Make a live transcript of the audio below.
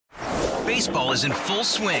Baseball is in full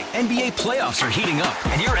swing. NBA playoffs are heating up,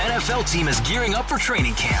 and your NFL team is gearing up for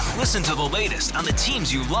training camp. Listen to the latest on the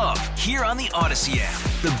teams you love here on the Odyssey app.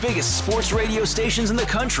 The biggest sports radio stations in the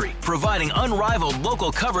country, providing unrivaled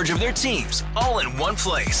local coverage of their teams, all in one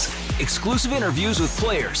place. Exclusive interviews with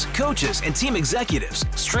players, coaches, and team executives,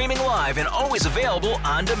 streaming live and always available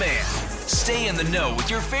on demand. Stay in the know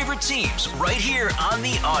with your favorite teams right here on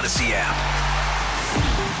the Odyssey app.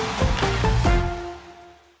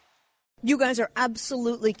 You guys are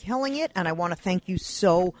absolutely killing it, and I want to thank you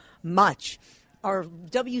so much. Our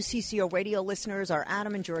WCCO radio listeners, our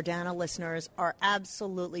Adam and Jordana listeners are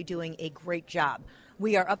absolutely doing a great job.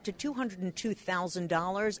 We are up to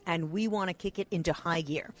 $202,000, and we want to kick it into high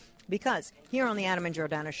gear because here on the Adam and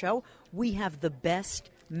Jordana show, we have the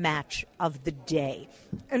best match of the day.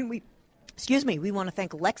 And we want to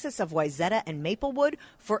thank Lexus of Wayzata and Maplewood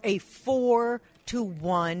for a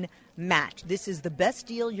 4-to-1 match. This is the best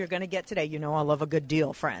deal you're going to get today. You know I love a good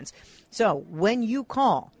deal, friends. So when you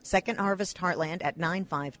call Second Harvest Heartland at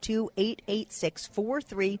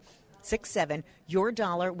 952-886-4367, your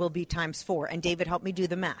dollar will be times 4. And David, help me do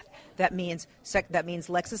the math. That means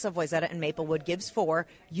Lexus of Wayzata and Maplewood gives 4.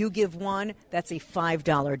 You give 1. That's a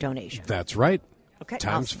 $5 donation. That's right. Okay,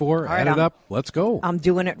 times awesome. 4, add it up. Let's go. I'm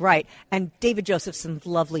doing it right. And David Josephson's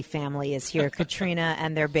lovely family is here. Katrina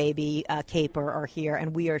and their baby, Caper, are here.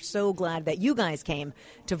 And we are so glad that you guys came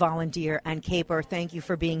to volunteer. And Caper, thank you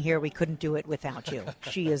for being here. We couldn't do it without you.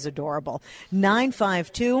 She is adorable.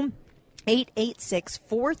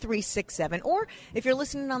 952-886-4367. Or if you're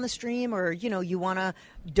listening on the stream or, you want to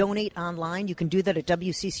donate online, you can do that at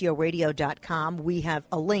WCCOradio.com. We have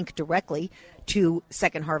a link directly to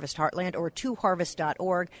Second Harvest Heartland or to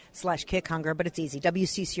harvest.org/kickhunger, but it's easy,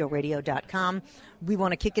 WCCOradio.com. We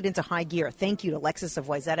want to kick it into high gear. Thank you to Lexus of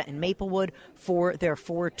Wayzata and Maplewood for their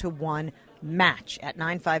 4-to-1 match at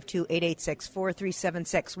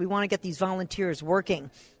 952-886-4376. We want to get these volunteers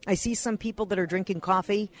working. I see some people that are drinking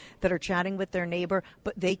coffee, that are chatting with their neighbor,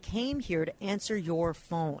 but they came here to answer your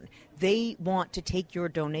phone. They want to take your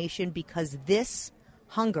donation because this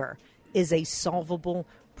hunger is a solvable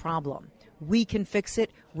problem. We can fix it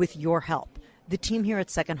with your help. The team here at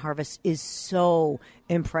Second Harvest is so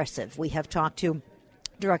impressive. We have talked to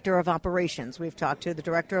Director of Operations. We've talked to the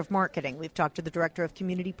Director of Marketing. We've talked to the Director of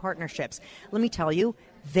Community Partnerships. Let me tell you,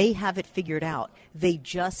 they have it figured out. They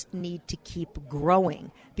just need to keep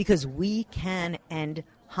growing because we can end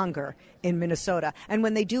hunger in Minnesota. And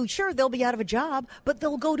when they do, sure, they'll be out of a job, but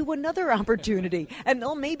they'll go to another opportunity. And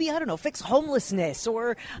they'll maybe, fix homelessness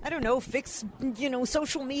or, fix,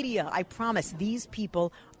 social media. I promise these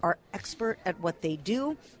people are expert at what they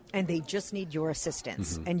do, and they just need your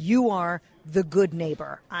assistance. Mm-hmm. And you are the good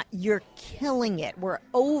neighbor. You're killing it. We're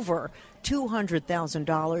over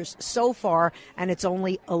 $200,000 so far, and it's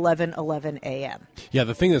only 11:11 a.m. Yeah,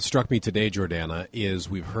 the thing that struck me today, Jordana, is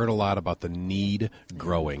we've heard a lot about the need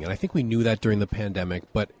growing. And I think we knew that during the pandemic,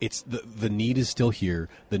 but it's the need is still here.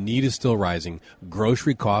 The need is still rising.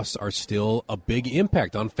 Grocery costs are still a big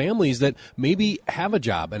impact on families that maybe have a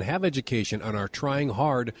job and have education and are trying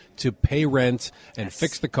hard to pay rent and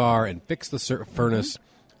fix the car and fix the furnace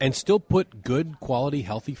and still put good, quality,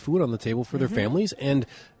 healthy food on the table for their families. And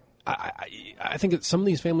I think that some of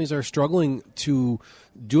these families are struggling to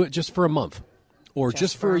do it just for a month or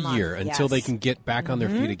just for a year until they can get back on their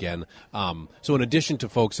feet again. So in addition to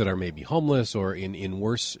folks that are maybe homeless or in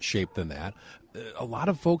worse shape than that, a lot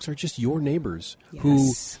of folks are just your neighbors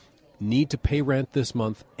who need to pay rent this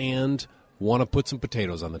month and want to put some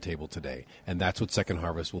potatoes on the table today. And that's what Second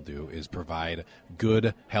Harvest will do, is provide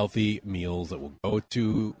good, healthy meals that will go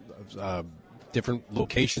to different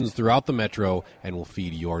locations throughout the metro and will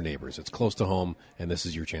feed your neighbors. It's close to home, and this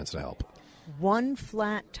is your chance to help. One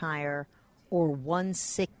flat tire or one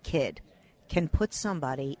sick kid can put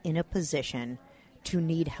somebody in a position to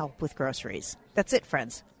need help with groceries. That's it,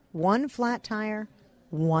 friends. One flat tire,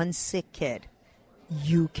 one sick kid.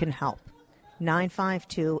 You can help.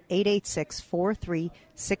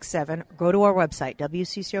 952-886-4367. Go to our website,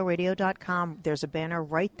 WCCOradio.com. There's a banner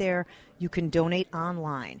right there. You can donate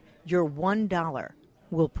online. Your $1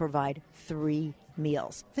 will provide 3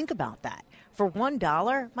 meals. Think about that. For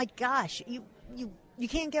 $1, my gosh, you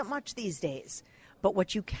can't get much these days. But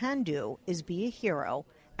what you can do is be a hero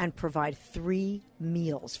and provide 3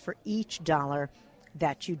 meals for each dollar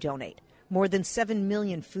that you donate. More than 7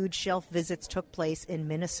 million food shelf visits took place in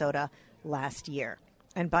Minnesota last year.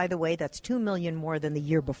 And by the way, that's 2 million more than the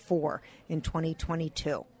year before in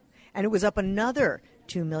 2022. And it was up another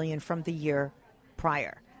 2 million from the year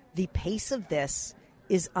prior. The pace of this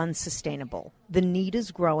is unsustainable. The need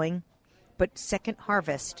is growing, but Second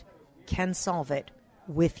Harvest can solve it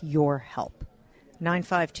with your help.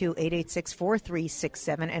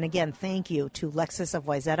 952-886-4367. And again, thank you to Lexus of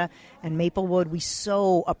Wayzata and Maplewood. We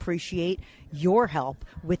so appreciate your help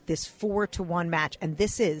with this 4-to-1 match. And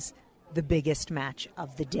this is the biggest match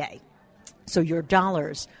of the day. So your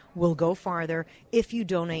dollars will go farther if you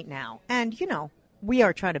donate now. And, you know, we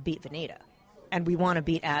are trying to beat Vanita. And we want to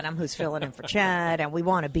beat Adam, who's filling in for Chad, and we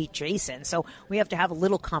want to beat Jason. So we have to have a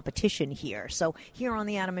little competition here. So here on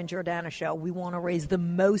the Adam and Jordana Show, we want to raise the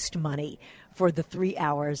most money for the 3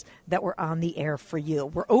 hours that we're on the air for you.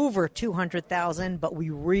 We're over 200,000, but we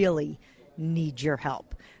really need your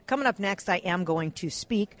help. Coming up next, I am going to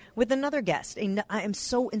speak with another guest. I am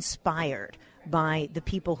so inspired by the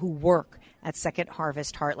people who work at Second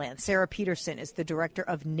Harvest Heartland. Sarah Peterson is the director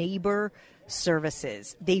of Neighbor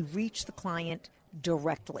Services. They reach the client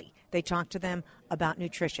directly. They talk to them about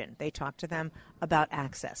nutrition. They talk to them about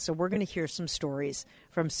access. So we're going to hear some stories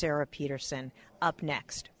from Sarah Peterson up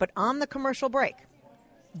next. But on the commercial break,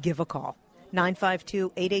 give a call.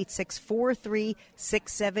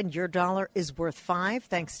 952-886-4367. Your dollar is worth $5,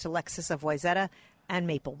 thanks to Lexus of Wayzata and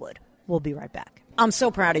Maplewood. We'll be right back. I'm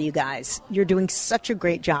so proud of you guys. You're doing such a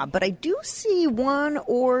great job. But I do see 1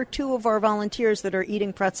 or 2 of our volunteers that are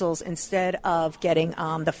eating pretzels instead of getting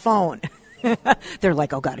on the phone. They're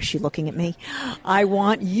like, oh, God, is she looking at me? I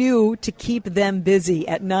want you to keep them busy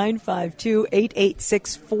at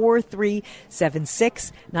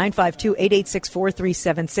 952-886-4376,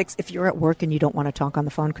 952-886-4376. If you're at work and you don't want to talk on the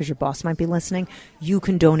phone because your boss might be listening, you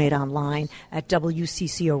can donate online at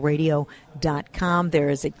WCCOradio.com. There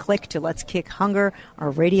is a click to Let's Kick Hunger,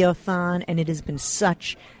 our radiothon, and it has been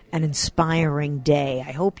such an inspiring day.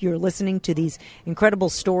 I hope you're listening to these incredible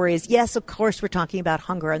stories. Yes, of course, we're talking about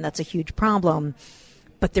hunger, and that's a huge problem,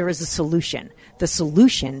 but there is a solution. The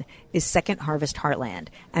solution is Second Harvest Heartland,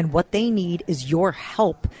 and what they need is your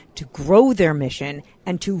help to grow their mission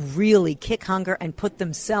and to really kick hunger and put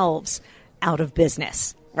themselves out of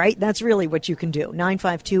business. Right? That's really what you can do.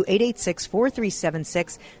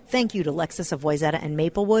 952-886-4376. Thank you to Lexus of Wayzata and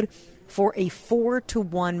Maplewood for a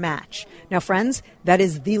 4-to-1 match. Now, friends, that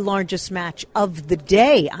is the largest match of the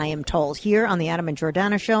day, I am told, here on the Adam and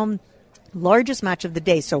Jordana Show. Largest match of the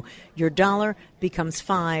day. So your dollar becomes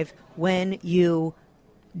 $5 when you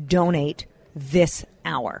donate this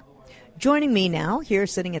hour. Joining me now, here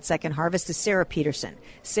sitting at Second Harvest, is Sarah Peterson.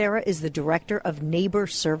 Sarah is the Director of Neighbor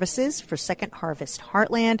Services for Second Harvest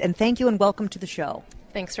Heartland. And thank you and welcome to the show.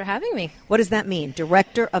 Thanks for having me. What does that mean?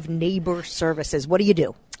 Director of Neighbor Services. What do you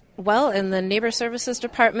do? Well, in the Neighbor Services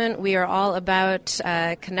Department, we are all about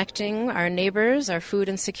connecting our neighbors, our food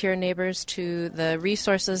insecure neighbors, to the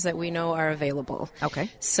resources that we know are available. Okay.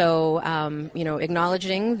 So,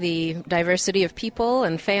 acknowledging the diversity of people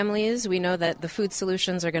and families, we know that the food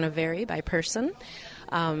solutions are going to vary by person.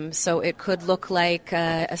 So it could look like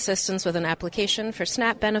assistance with an application for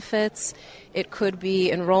SNAP benefits. It could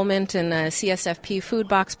be enrollment in a CSFP food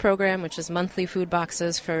box program, which is monthly food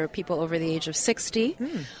boxes for people over the age of 60.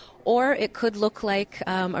 Or it could look like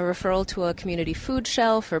a referral to a community food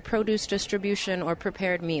shelf or produce distribution or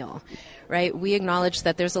prepared meal, right? We acknowledge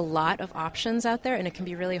that there's a lot of options out there, and it can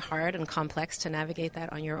be really hard and complex to navigate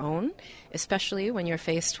that on your own, especially when you're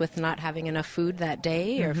faced with not having enough food that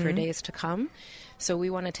day or for days to come. So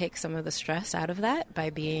we want to take some of the stress out of that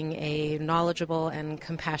by being a knowledgeable and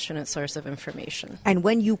compassionate source of information. And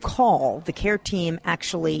when you call, the care team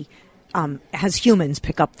actually has humans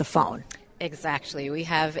pick up the phone. Exactly. We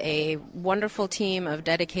have a wonderful team of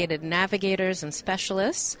dedicated navigators and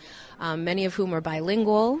specialists, many of whom are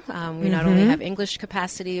bilingual. We not only have English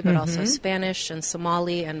capacity, but also Spanish and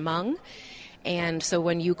Somali and Hmong. And so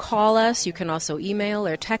when you call us, you can also email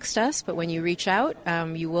or text us, but when you reach out,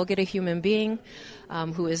 you will get a human being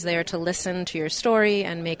who is there to listen to your story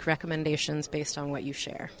and make recommendations based on what you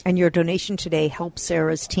share. And your donation today helps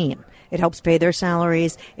Sarah's team. It helps pay their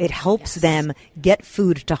salaries. It helps them get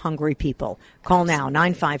food to hungry people. Call now,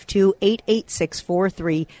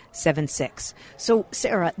 952-886-4376. So,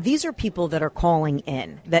 Sarah, these are people that are calling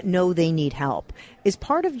in, that know they need help. Is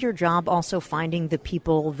part of your job also finding the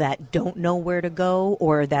people that don't know where to go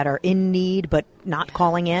or that are in need but not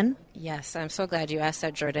calling in? Yes, I'm so glad you asked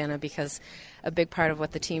that, Jordana, because a big part of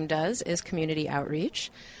what the team does is community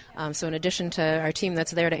outreach. So in addition to our team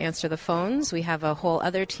that's there to answer the phones, we have a whole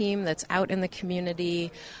other team that's out in the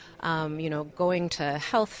community, going to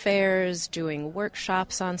health fairs, doing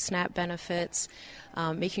workshops on SNAP benefits,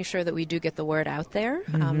 making sure that we do get the word out there,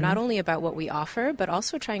 not only about what we offer, but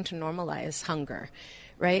also trying to normalize hunger,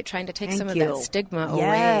 right? Trying to take some of that stigma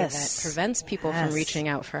away that prevents people from reaching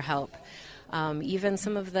out for help. even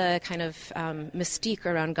some of the kind of mystique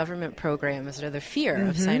around government programs, or the fear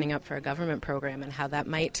of signing up for a government program and how that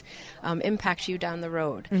might impact you down the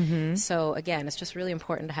road. So again, it's just really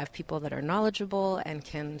important to have people that are knowledgeable and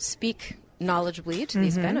can speak knowledgeably to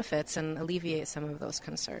these benefits and alleviate some of those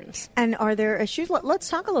concerns. And are there issues? Let's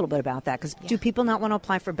talk a little bit about that, because do people not want to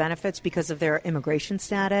apply for benefits because of their immigration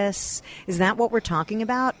status? Is that what we're talking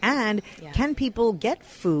about? And can people get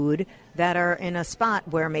food that are in a spot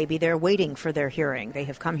where maybe they're waiting for their hearing? They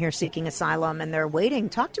have come here seeking asylum and they're waiting.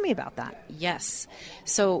 Talk to me about that. Yes.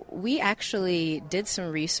 So we actually did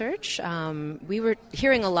some research. We were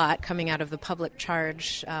hearing a lot coming out of the public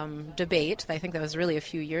charge debate. I think that was really a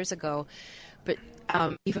few years ago. But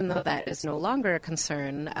even though that is no longer a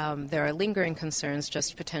concern, there are lingering concerns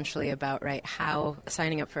just potentially about how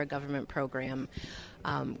signing up for a government program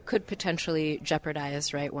could potentially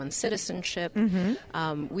jeopardize one's citizenship.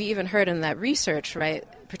 We even heard in that research,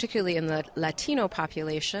 particularly in the Latino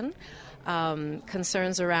population,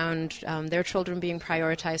 concerns around their children being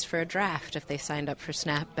prioritized for a draft if they signed up for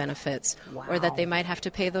SNAP benefits, or that they might have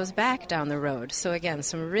to pay those back down the road. So again,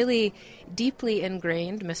 some really deeply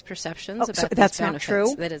ingrained misperceptions about so these that's benefits. Not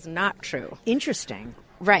true? That is not true. Interesting.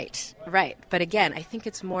 Right. But again, I think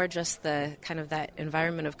it's more just the kind of that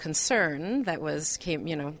environment of concern that was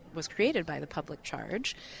created by the public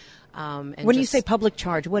charge. When you say public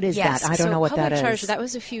charge, what is that? I don't know what that is. Public charge, that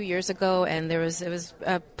was a few years ago, and it was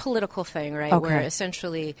a political thing, where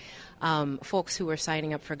essentially folks who were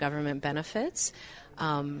signing up for government benefits,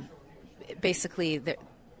 basically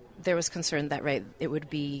there was concern that it would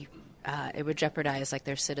jeopardize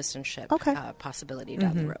their citizenship possibility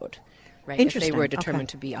down the road. If they were determined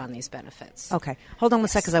to be on these benefits. Okay. Hold on one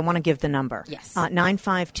second, because I want to give the number. Yes.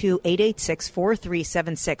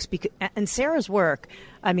 952-886-4376. And Sarah's work,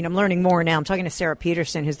 I'm learning more now. I'm talking to Sarah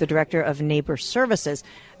Peterson, who's the director of Neighbor Services.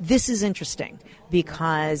 This is interesting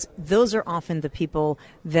because those are often the people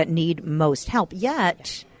that need most help.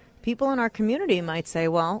 Yet, people in our community might say,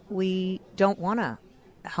 well, we don't want to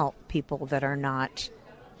help people that are not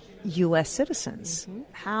U.S. citizens.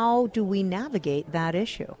 How do we navigate that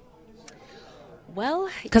issue? Well,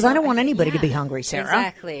 because I don't want anybody to be hungry, Sarah.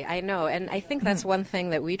 Exactly, I know, and I think that's one thing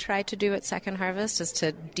that we try to do at Second Harvest is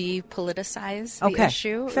to depoliticize the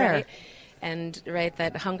issue, fair. And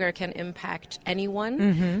that hunger can impact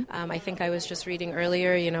anyone. I think I was just reading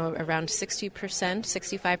earlier, around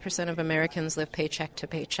 65% of Americans live paycheck to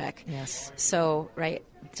paycheck. Yes. So,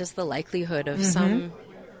 just the likelihood of some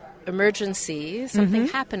emergency, something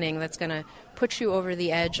happening that's going to put you over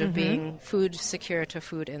the edge of being food secure to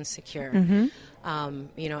food insecure.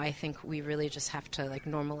 I think we really just have to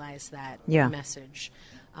normalize that message.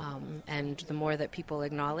 And the more that people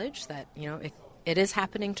acknowledge that, it is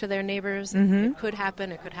happening to their neighbors, it could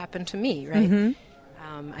happen to me, right?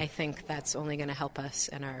 I think that's only going to help us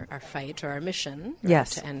in our fight or our mission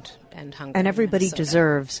to end hunger. And everybody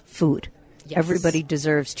deserves food. Yes. Everybody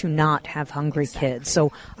deserves to not have hungry kids.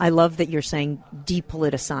 So I love that you're saying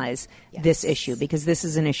depoliticize this issue, because this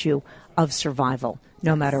is an issue of survival,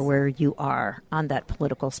 no matter where you are on that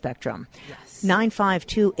political spectrum.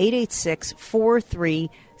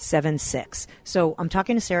 952-886-4376. So I'm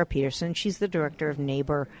talking to Sarah Peterson. She's the director of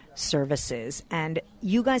Neighbor Services. And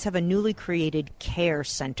you guys have a newly created care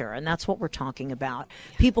center, and that's what we're talking about.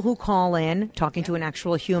 People who call in, talking to an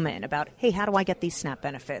actual human about, hey, how do I get these SNAP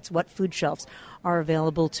benefits? What food shelves are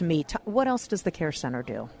available to me? What else does the care center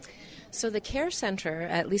do? So the Care Center,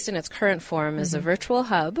 at least in its current form, is a virtual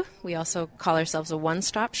hub. We also call ourselves a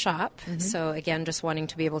one-stop shop. So again, just wanting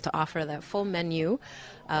to be able to offer that full menu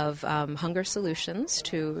of hunger solutions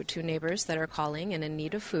to neighbors that are calling and in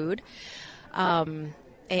need of food. And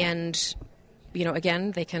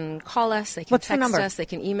again, they can call us, they can text us, they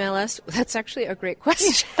can email us. That's actually a great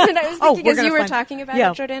question. And I was thinking, as you were talking about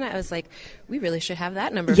it, Jordana, I was like, we really should have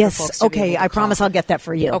that number for folks to be able to I promise I'll get that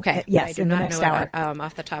for you. Okay. Yes, I do in the not next know hour. It,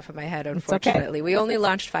 off the top of my head, unfortunately. We only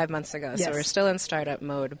launched 5 months ago, so we're still in startup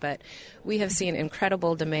mode. But we have seen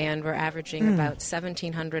incredible demand. We're averaging about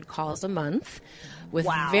 1,700 calls a month with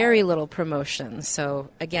very little promotion. So,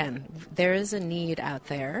 again, there is a need out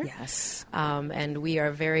there. Yes. And we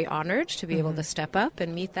are very honored to be able to step up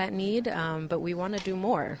and meet that need. But we want to do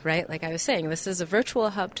more, right? Like I was saying, this is a virtual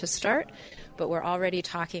hub to start, but we're already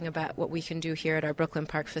talking about what we can do here at our Brooklyn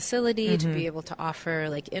Park facility to be able to offer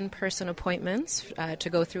in-person appointments to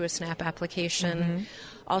go through a SNAP application.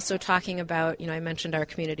 Also talking about, I mentioned our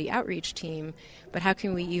community outreach team, but how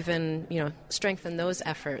can we even, strengthen those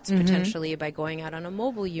efforts potentially by going out on a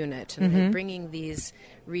mobile unit and bringing these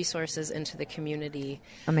resources into the community.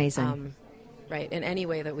 Amazing. In any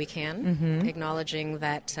way that we can, acknowledging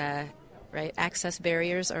that, access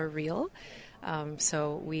barriers are real.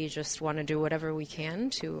 So we just want to do whatever we can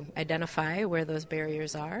to identify where those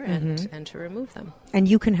barriers are and to remove them. And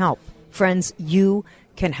you can help. Friends, you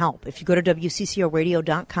can help. If you go to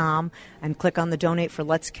WCCOradio.com and click on the donate for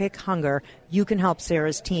Let's Kick Hunger, you can help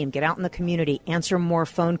Sarah's team get out in the community, answer more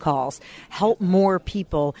phone calls, help more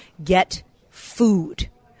people get food.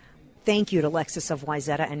 Thank you to Lexus of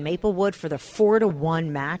Wayzata and Maplewood for the 4-1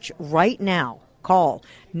 match right now. Call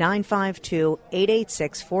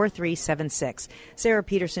 952-886-4376. Sarah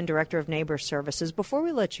Peterson, Director of Neighbor Services. Before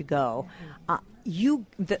we let you go,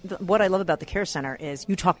 what I love about the Care Center is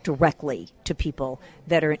you talk directly to people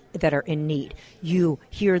that are in need. You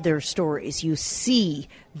hear their stories. You see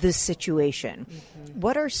the situation.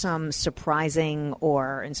 What are some surprising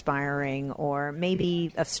or inspiring or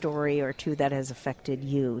maybe a story or two that has affected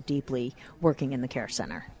you deeply working in the Care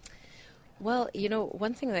Center? Well,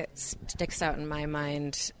 one thing that sticks out in my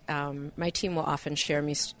mind, my team will often share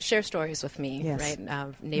stories with me, yes. right?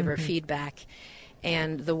 Neighbor feedback.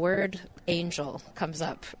 And the word angel comes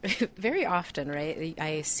up very often, right?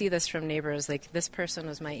 I see this from neighbors, like, this person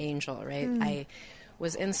was my angel, right? I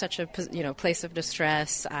was in such a place of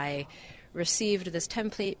distress. I received this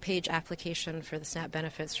template-page application for the SNAP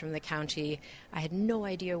benefits from the county. I had no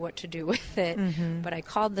idea what to do with it, but I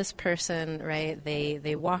called this person, right?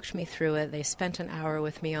 They walked me through it. They spent an hour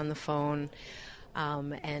with me on the phone,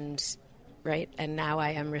 and now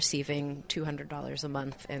I am receiving $200 a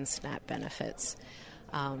month in SNAP benefits.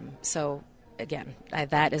 So again,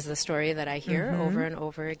 that is the story that I hear over and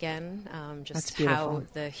over again, just how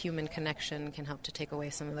the human connection can help to take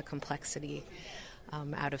away some of the complexity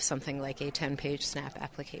out of something like a 10-page SNAP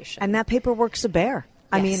application. And that paperwork's a bear.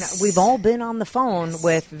 I mean, we've all been on the phone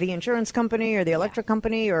with the insurance company or the electric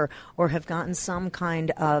company or have gotten some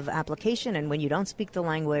kind of application. And when you don't speak the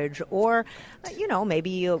language or, maybe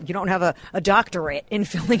you don't have a doctorate in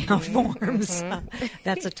filling out forms,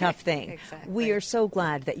 that's a tough thing. Exactly. We are so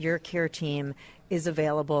glad that your care team is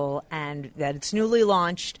available and that it's newly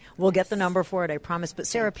launched. We'll get the number for it, I promise. But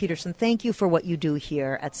Sarah Peterson, thank you for what you do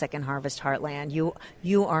here at Second Harvest Heartland.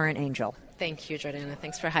 You are an angel. Thank you, Jordana.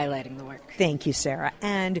 Thanks for highlighting the work. Thank you, Sarah.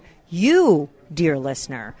 And you, dear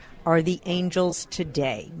listener, are the angels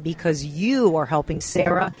today because you are helping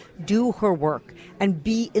Sarah do her work and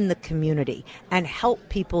be in the community and help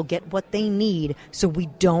people get what they need so we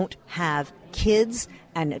don't have kids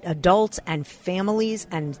and adults and families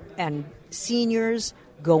and seniors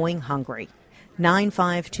going hungry.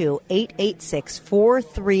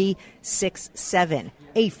 952-886-4367.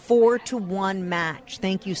 A 4-1 match.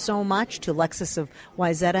 Thank you so much to Lexus of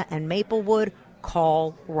Wayzata and Maplewood.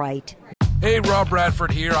 Call right. Hey, Rob Bradford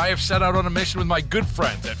here. I have set out on a mission with my good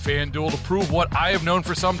friends at FanDuel to prove what I have known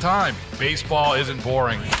for some time. Baseball isn't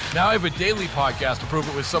boring. Now I have a daily podcast to prove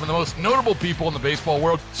it with some of the most notable people in the baseball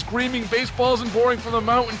world, screaming baseball isn't boring from the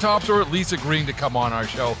mountaintops, or at least agreeing to come on our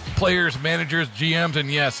show. Players, managers, GMs,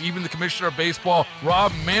 and yes, even the commissioner of baseball,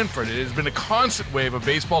 Rob Manfred. It has been a constant wave of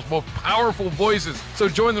baseball's most powerful voices. So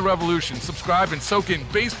join the revolution. Subscribe and soak in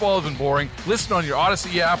Baseball Isn't Boring. Listen on your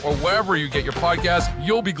Odyssey app or wherever you get your podcasts.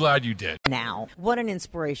 You'll be glad you did. Now, what an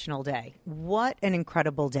inspirational day. What an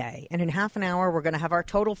incredible day. And in half an hour, we're going to have our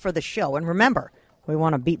total for the show. And remember, we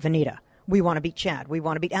want to beat Vanita. We want to beat Chad. We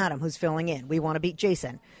want to beat Adam, who's filling in. We want to beat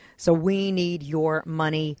Jason. So we need your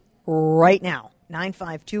money right now.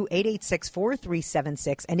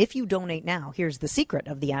 952-886-4376. And if you donate now, here's the secret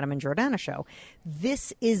of the Adam and Jordana show.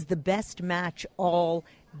 This is the best match all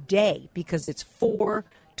day because it's 4-1.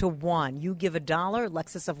 You give $1,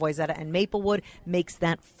 Lexus of Wayzata and Maplewood makes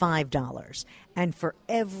that $5. And for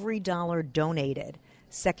every dollar donated,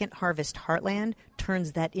 Second Harvest Heartland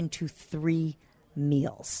turns that into 3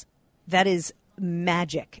 meals. That is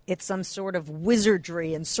magic. It's some sort of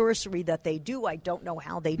wizardry and sorcery that they do. I don't know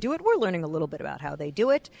how they do it. We're learning a little bit about how they do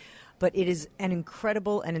it. But it is an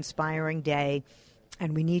incredible and inspiring day.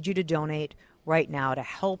 And we need you to donate right now to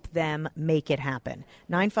help them make it happen.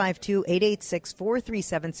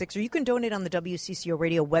 952-886-4376, or you can donate on the WCCO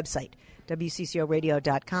Radio website,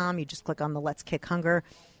 WCCOradio.com. You just click on the Let's Kick Hunger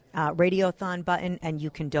Radiothon button, and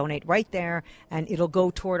you can donate right there, and it'll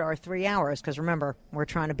go toward our 3 hours, because remember, we're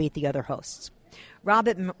trying to beat the other hosts.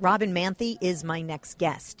 Robin Manthe is my next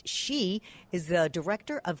guest. She is the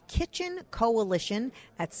director of Kitchen Coalition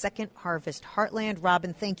at Second Harvest Heartland.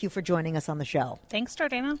 Robin, thank you for joining us on the show. Thanks,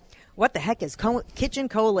 Jordana. What the heck is Kitchen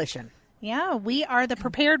Coalition? Yeah, we are the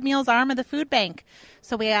prepared meals arm of the food bank.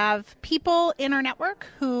 So we have people in our network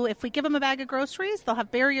who, if we give them a bag of groceries, they'll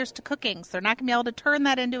have barriers to cooking. So they're not going to be able to turn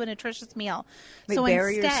that into a nutritious meal. Wait, so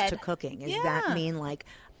barriers instead, to cooking. Does that mean like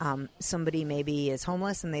somebody maybe is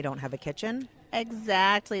homeless and they don't have a kitchen?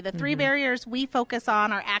 Exactly. The three barriers we focus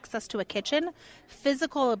on are access to a kitchen,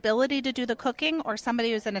 physical ability to do the cooking, or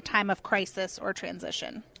somebody who's in a time of crisis or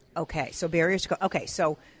transition. Okay, so barriers to go. Okay,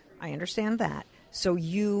 so I understand that. So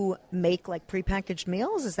you make like prepackaged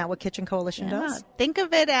meals? Is that what Kitchen Coalition does? Think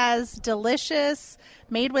of it as delicious,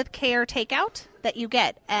 made with care takeout that you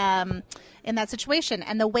get in that situation.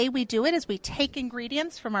 And the way we do it is we take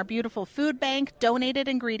ingredients from our beautiful food bank, donated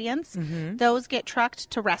ingredients. Those get trucked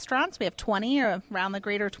to restaurants. We have 20 around the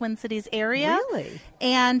greater Twin Cities area. Really?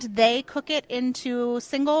 And they cook it into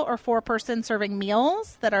single or four-person serving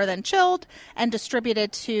meals that are then chilled and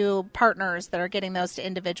distributed to partners that are getting those to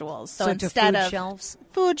individuals. So instead of shelves?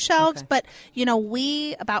 Food shelves. Okay. But,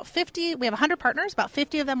 we have 100 partners. About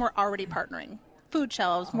 50 of them were already partnering. Food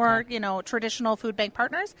shelves, more, traditional food bank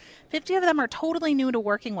partners. 50 of them are totally new to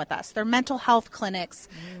working with us. They're mental health clinics.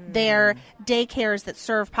 They're daycares that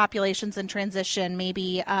serve populations in transition,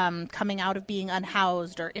 maybe coming out of being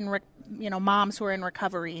unhoused, or moms who are in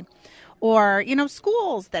recovery, or,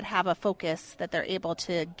 schools that have a focus that they're able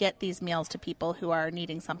to get these meals to people who are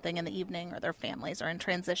needing something in the evening, or their families are in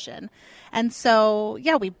transition. And so,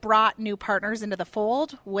 we brought new partners into the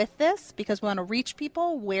fold with this because we want to reach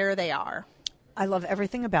people where they are. I love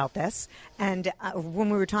everything about this. And when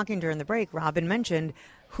we were talking during the break, Robin mentioned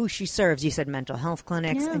who she serves. You said mental health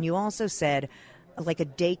clinics, and you also said like a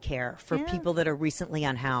daycare for people that are recently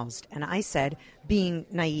unhoused. And I said, being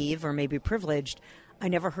naive or maybe privileged, I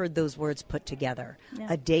never heard those words put together.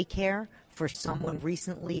 A daycare for someone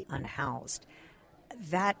recently unhoused.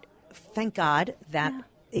 That, thank God, that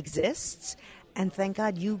exists. And thank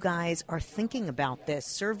God you guys are thinking about this,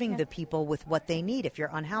 serving the people with what they need. If you're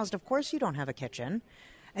unhoused, of course you don't have a kitchen.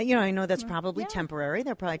 And, I know that's probably temporary.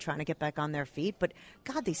 They're probably trying to get back on their feet. But,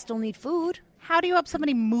 God, they still need food. How do you help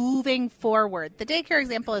somebody moving forward? The daycare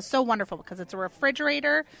example is so wonderful because it's a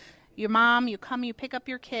refrigerator. Your mom, you come, you pick up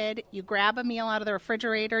your kid, you grab a meal out of the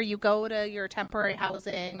refrigerator, you go to your temporary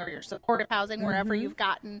housing or your supportive housing, wherever you've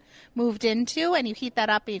gotten moved into, and you heat that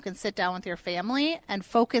up and you can sit down with your family and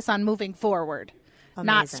focus on moving forward. Amazing.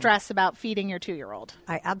 Not stress about feeding your 2-year-old.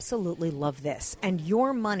 I absolutely love this. And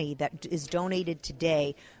your money that is donated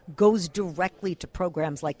today goes directly to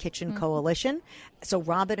programs like Kitchen Coalition. So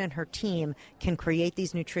Robin and her team can create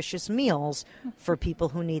these nutritious meals for people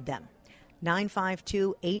who need them.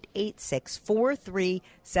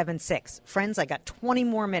 952-886-4376. Friends, I got 20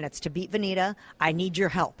 more minutes to beat Vanita. I need your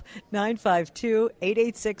help.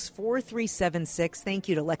 952-886-4376. Thank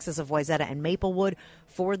you to Lexus of Wayzata and Maplewood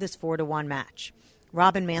for this 4-1 match.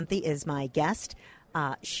 Robin Manthe is my guest.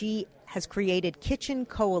 She has created Kitchen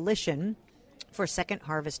Coalition for Second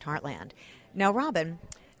Harvest Heartland. Now, Robin,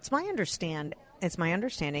 it's my understanding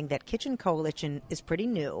that Kitchen Coalition is pretty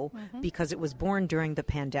new because it was born during the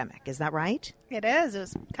pandemic. Is that right? It is. It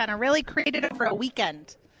was kind of really created over a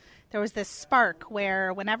weekend. There was this spark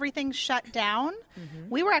where when everything shut down,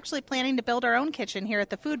 we were actually planning to build our own kitchen here at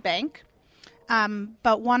the food bank.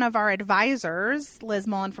 But one of our advisors, Liz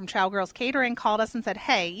Mullen from Chow Girls Catering, called us and said,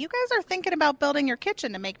 hey, you guys are thinking about building your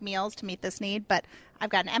kitchen to make meals to meet this need, but I've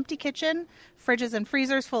got an empty kitchen, fridges and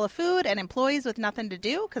freezers full of food, and employees with nothing to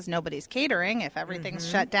do because nobody's catering if everything's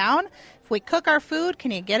shut down. If we cook our food, can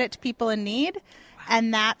you get it to people in need?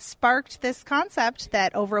 And that sparked this concept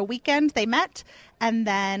that over a weekend they met, and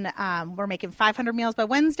then we're making 500 meals by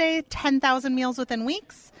Wednesday, 10,000 meals within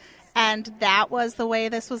weeks. And that was the way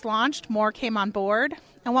this was launched. More came on board.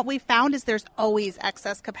 And what we found is there's always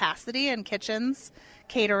excess capacity in kitchens,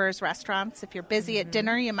 caterers, restaurants. If you're busy at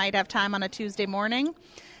dinner, you might have time on a Tuesday morning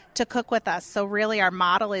to cook with us. So really our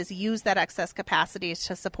model is use that excess capacity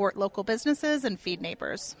to support local businesses and feed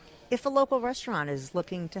neighbors. If a local restaurant is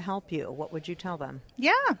looking to help you, what would you tell them?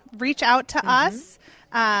 Yeah, reach out to us.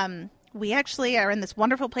 We actually are in this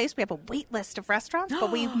wonderful place. We have a wait list of restaurants,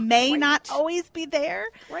 but we may not always be there.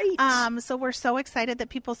 Great. So we're so excited that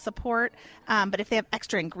people support. But if they have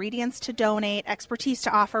extra ingredients to donate, expertise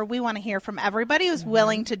to offer, we want to hear from everybody who's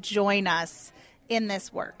willing to join us in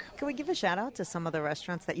this work. Can we give a shout out to some of the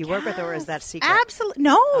restaurants that you work with, or is that secret? Absolutely.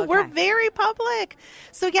 No, Okay. we're very public.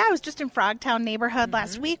 So, yeah, I was just in Frogtown neighborhood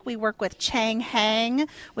last week. We work with Chang Hang,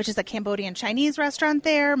 which is a Cambodian Chinese restaurant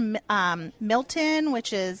there. Milton,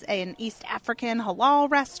 which is an East African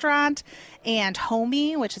halal restaurant. And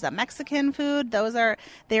Homie, which is a Mexican food. Those are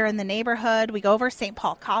there in the neighborhood. We go over St.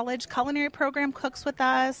 Paul College culinary program cooks with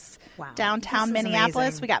us. Wow. Downtown This is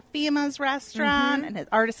Minneapolis. amazing. We got FEMA's restaurant and his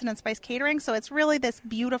Artisan and Spice Catering. So it's really this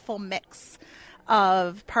beautiful mix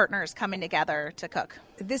of partners coming together to cook.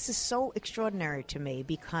 This is so extraordinary to me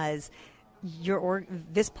because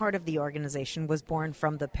this part of the organization was born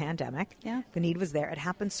from the pandemic. Yeah. The need was there. It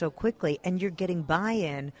happened so quickly, and you're getting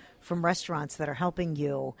buy-in from restaurants that are helping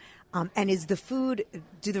you. And is the food,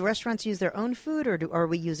 do the restaurants use their own food, or are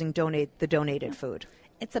we using donated food?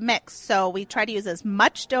 It's a mix. So we try to use as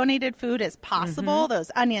much donated food as possible.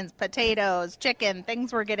 Those onions, potatoes, chicken,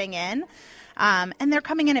 things we're getting in. And they're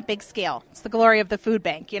coming in at big scale. It's the glory of the food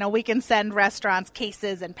bank. You know, we can send restaurants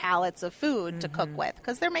cases and pallets of food to cook with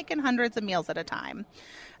because they're making hundreds of meals at a time.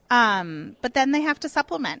 But then they have to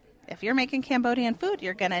supplement. If you're making Cambodian food,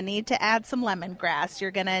 you're going to need to add some lemongrass.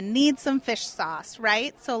 You're going to need some fish sauce,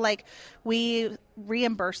 right? So, like, we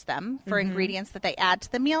reimburse them for ingredients that they add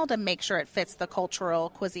to the meal to make sure it fits the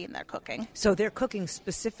cultural cuisine they're cooking. So they're cooking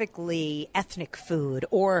specifically ethnic food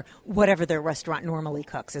or whatever their restaurant normally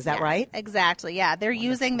cooks. Is that Yes, right? Exactly, yeah. They're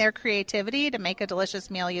using their creativity to make a delicious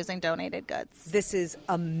meal using donated goods. This is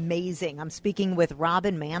amazing. I'm speaking with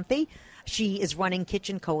Robin Manthe. She is running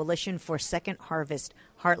Kitchen Coalition for Second Harvest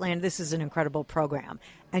Heartland. This is an incredible program.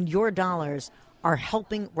 And your dollars are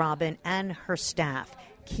helping Robin and her staff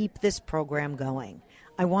keep this program going.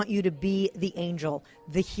 I want you to be the angel,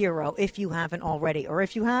 the hero, if you haven't already. Or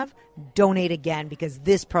if you have, donate again because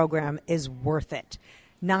this program is worth it.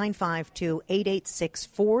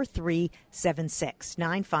 952-886-4376.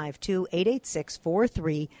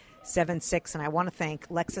 952-886-4376. And I want to thank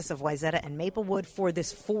Lexus of Wayzata and Maplewood for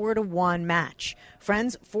this 4-to-1 match.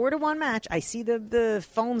 Friends, 4-to-1 match. I see the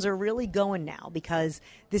phones are really going now because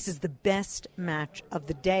this is the best match of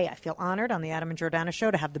the day. I feel honored on the Adam and Jordana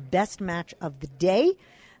show to have the best match of the day.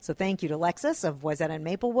 So thank you to Lexus of Wayzata and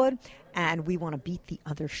Maplewood. And we want to beat the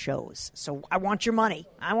other shows. So I want your money.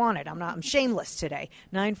 I want it. I'm shameless today.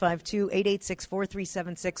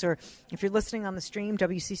 952-886-4376. Or if you're listening on the stream,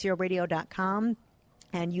 WCCOradio.com.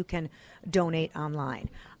 And you can donate online.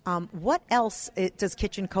 What else does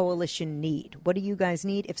Kitchen Coalition need? What do you guys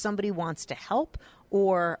need? If somebody wants to help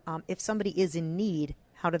or if somebody is in need,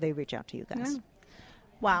 how do they reach out to you guys?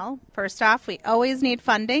 Well, first off, we always need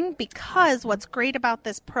funding because what's great about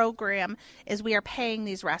this program is we are paying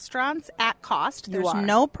these restaurants at cost. There's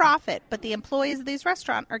no profit, but the employees of these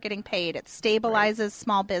restaurants are getting paid. It stabilizes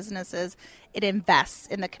small businesses. It invests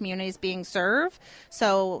in the communities being served.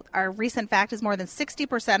 So our recent fact is more than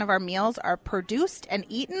 60% of our meals are produced and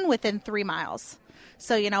eaten within 3 miles.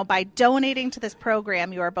 So, you know, by donating to this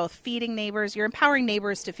program, you are both feeding neighbors, you're empowering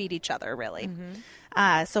neighbors to feed each other, really.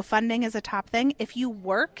 So funding is a top thing. If you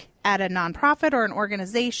work at a nonprofit or an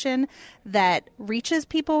organization that reaches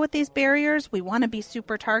people with these barriers, we want to be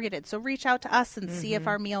super targeted. So reach out to us and see if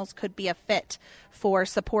our meals could be a fit for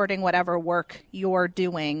supporting whatever work you're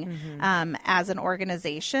doing as an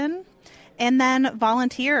organization. And then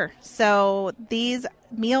volunteer. So these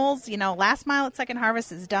meals, you know, Last Mile at Second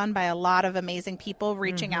Harvest is done by a lot of amazing people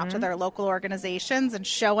reaching out to their local organizations and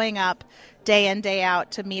showing up day in, day out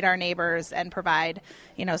to meet our neighbors and provide,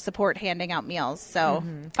 you know, support handing out meals. So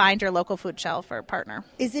find your local food shelf or partner.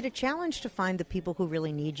 Is it a challenge to find the people who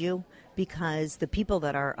really need you? Because the people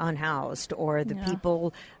that are unhoused or the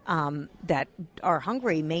people that are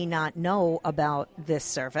hungry may not know about this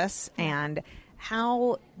service. And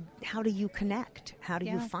how do you connect? How do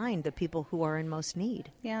you find the people who are in most need?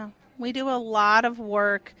 Yeah. We do a lot of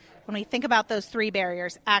work when we think about those 3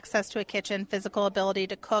 barriers: access to a kitchen, physical ability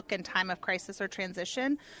to cook in time of crisis or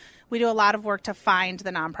transition. We do a lot of work to find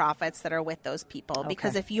the nonprofits that are with those people.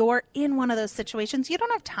 Because if you're in one of those situations, you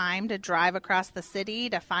don't have time to drive across the city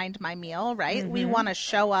to find my meal, right? We want to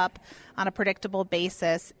show up on a predictable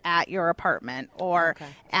basis at your apartment or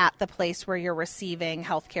at the place where you're receiving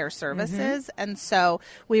healthcare services. And so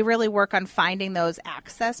we really work on finding those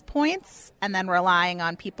access points and then relying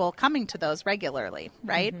on people coming to those regularly,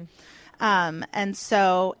 right? And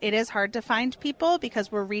so it is hard to find people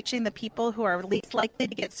because we're reaching the people who are least likely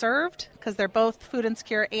to get served because they're both food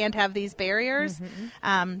insecure and have these barriers.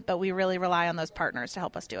 But we really rely on those partners to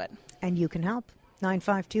help us do it. And you can help.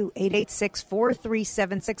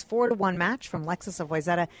 952-886-4376, 4-to-1 match from Lexus of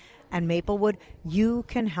Wayzata and Maplewood. You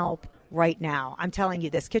can help right now. I'm telling you,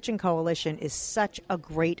 this Kitchen Coalition is such a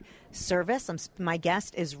great service. My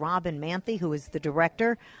guest is Robin Manthe, who is the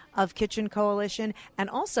director of Kitchen Coalition. And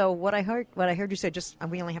also, what I heard you say,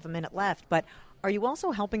 we only have a minute left, but are you also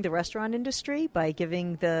helping the restaurant industry by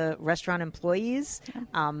giving the restaurant employees,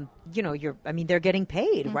 they're getting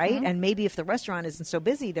paid, right? And maybe if the restaurant isn't so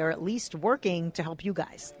busy, they're at least working to help you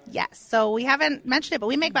guys. Yes. So we haven't mentioned it, but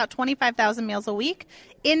we make about 25,000 meals a week.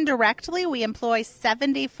 Indirectly, we employ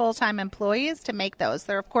 70 full-time employees to make those.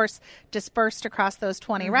 They're, of course, dispersed across those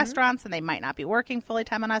 20 restaurants, and they might not be working fully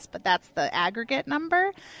time on us, but that's the aggregate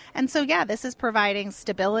number. And so, this is providing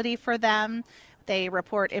stability for them. They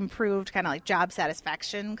report improved kind of like job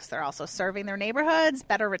satisfaction because they're also serving their neighborhoods,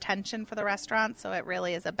 better retention for the restaurant. So it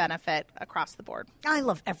really is a benefit across the board. I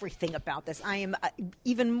love everything about this. I am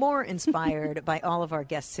even more inspired by all of our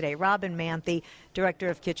guests today. Robin Manthe, Director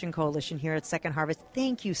of Kitchen Coalition here at Second Harvest.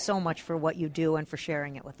 Thank you so much for what you do and for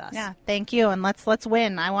sharing it with us. Yeah, thank you. And let's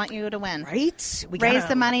win. I want you to win. Right? Raise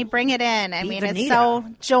the money, bring it in. I mean, Vanita. it's so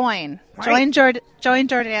join. Right. Join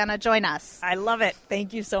Jordana. Join us. I love it.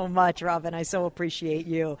 Thank you so much, Robin. I so appreciate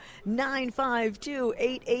you.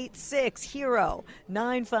 952-886-HERO.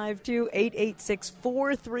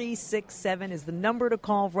 952-886-4367 is the number to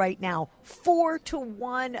call right now.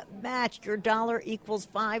 4-to-1 match. Your dollar equals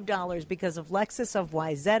 $5 because of Lexus of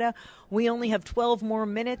Wayzata. We only have 12 more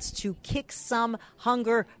minutes to kick some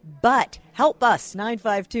hunger butt. Help us.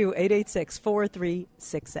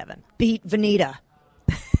 952-886-4367. Beat Vanita.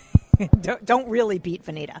 Don't really beat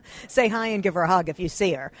Vanita. Say hi and give her a hug if you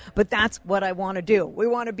see her. But that's what I want to do. We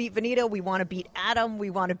want to beat Vanita. We want to beat Adam. We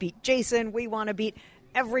want to beat Jason. We want to beat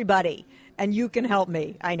everybody. And you can help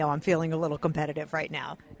me. I know I'm feeling a little competitive right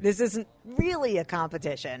now. This isn't really a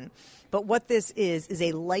competition. But what this is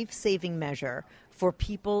a life-saving measure for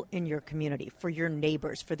people in your community, for your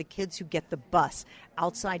neighbors, for the kids who get the bus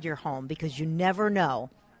outside your home, because you never know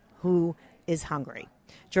who is hungry.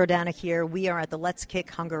 Jordana here. We are at the Let's Kick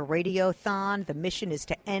Hunger Radiothon. The mission is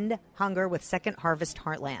to end hunger with Second Harvest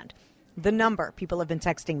Heartland. The number, people have been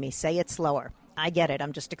texting me. Say it slower. I get it.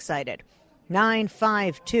 I'm just excited.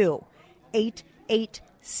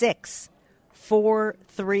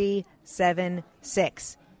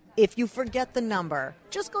 952-886-4376. If you forget the number,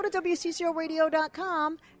 just go to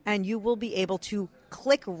WCCOradio.com and you will be able to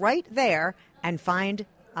click right there and find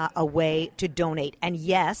a way to donate. And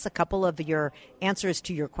yes, a couple of your answers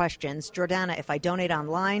to your questions. Jordana, if I donate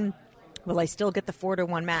online, will I still get the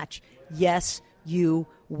 4-to-1 match? Yes, you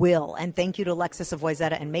will. And thank you to Lexus of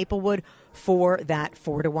Wayzata and Maplewood for that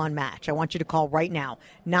 4-to-1 match. I want you to call right now.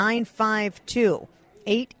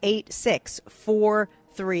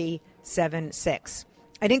 952-886-4376.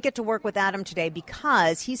 I didn't get to work with Adam today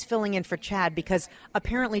because he's filling in for Chad because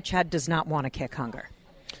apparently Chad does not want to kick hunger.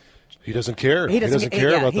 He doesn't care. He doesn't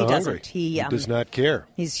care about the hungry. He does not care.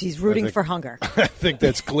 He's rooting for hunger. I think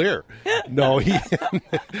that's clear. No,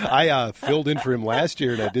 I filled in for him last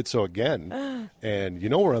year, and I did so again. And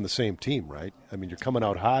we're on the same team, right? I mean, you're coming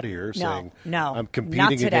out hot here saying, I'm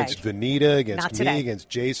competing against Vanita, against me, against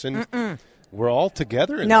Jason. We're all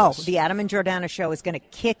together in this. The Adam and Jordana show is going to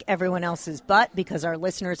kick everyone else's butt because our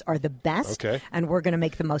listeners are the best, and we're going to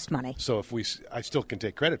make the most money. So I still can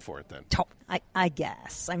take credit for it then. I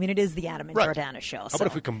guess. I mean, it is the Adam and Jordana show. How about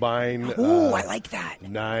if we combine I like that.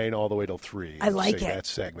 9 all the way till 3? I like it. That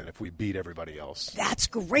segment, if we beat everybody else. That's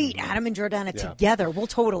great. Adam and Jordana together. We'll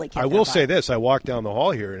totally kick I will say this. I walked down the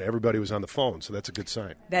hall here, and everybody was on the phone, so that's a good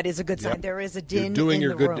sign. That is a good sign. There is a din in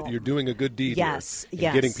the room. You're doing a good deed here.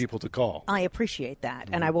 Getting people to call. I appreciate that.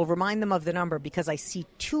 And I will remind them of the number because I see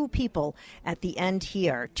 2 people at the end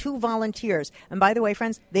here, 2 volunteers. And by the way,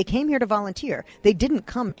 friends, they came here to volunteer. They didn't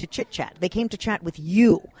come to chit-chat. They came to chat with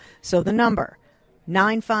you. So the number,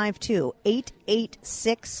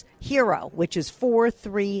 952-886-HERO, which is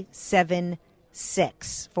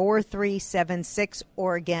 4376. 4376,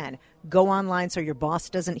 or again, go online so your boss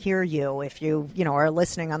doesn't hear you if you are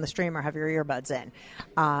listening on the stream or have your earbuds in.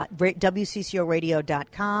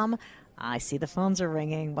 WCCOradio.com. I see the phones are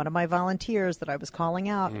ringing. One of my volunteers that I was calling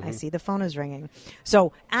out, I see the phone is ringing.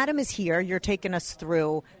 So Adam is here. You're taking us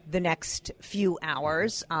through the next few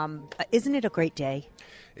hours. Isn't it a great day?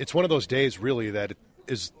 It's one of those days, really, that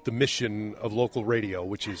is the mission of local radio,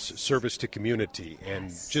 which is service to community.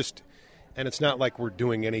 And it's not like we're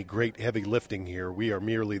doing any great heavy lifting here. We are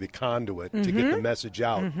merely the conduit to get the message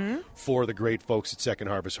out for the great folks at Second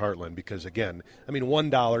Harvest Heartland. Because, again, I mean,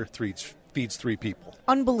 $1 feeds 3 people.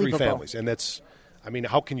 Unbelievable. 3 families. And that's,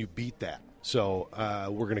 how can you beat that? So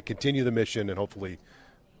we're going to continue the mission and hopefully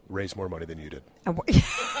raise more money than you did. And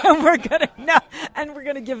we're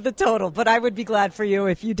gonna give the total, but I would be glad for you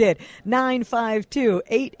if you did.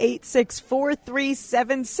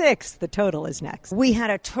 952-886-4376. The total is next. We had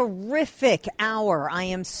a terrific hour. I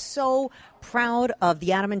am so proud of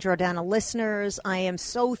the Adam and Jordana listeners. I am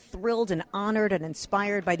so thrilled and honored and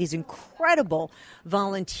inspired by these incredible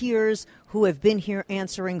volunteers who have been here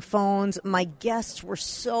answering phones. My guests were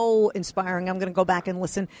so inspiring. I'm going to go back and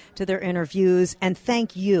listen to their interviews. And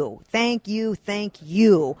thank you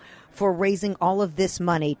for raising all of this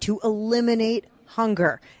money to eliminate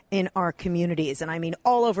hunger in our communities. And I mean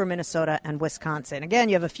all over Minnesota and Wisconsin. Again,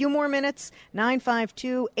 you have a few more minutes.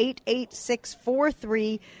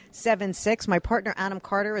 952-886-4376. My partner, Adam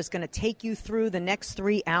Carter, is going to take you through the next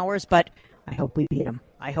 3 hours, but I hope we beat him.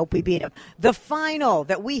 The final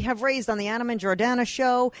that we have raised on the Adam and Jordana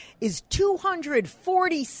show is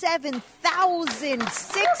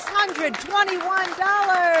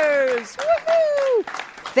 $247,621. Woohoo!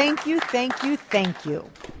 Thank you.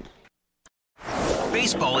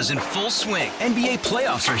 Baseball is in full swing. NBA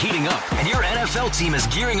playoffs are heating up, and your NFL team is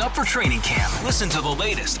gearing up for training camp. Listen to the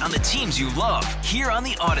latest on the teams you love here on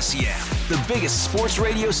the Odyssey app. The biggest sports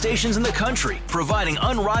radio stations in the country, providing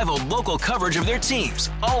unrivaled local coverage of their teams,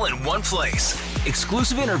 all in one place.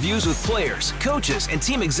 Exclusive interviews with players, coaches, and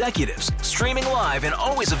team executives, streaming live and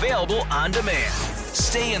always available on demand.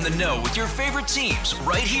 Stay in the know with your favorite teams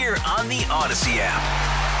right here on the Odyssey app.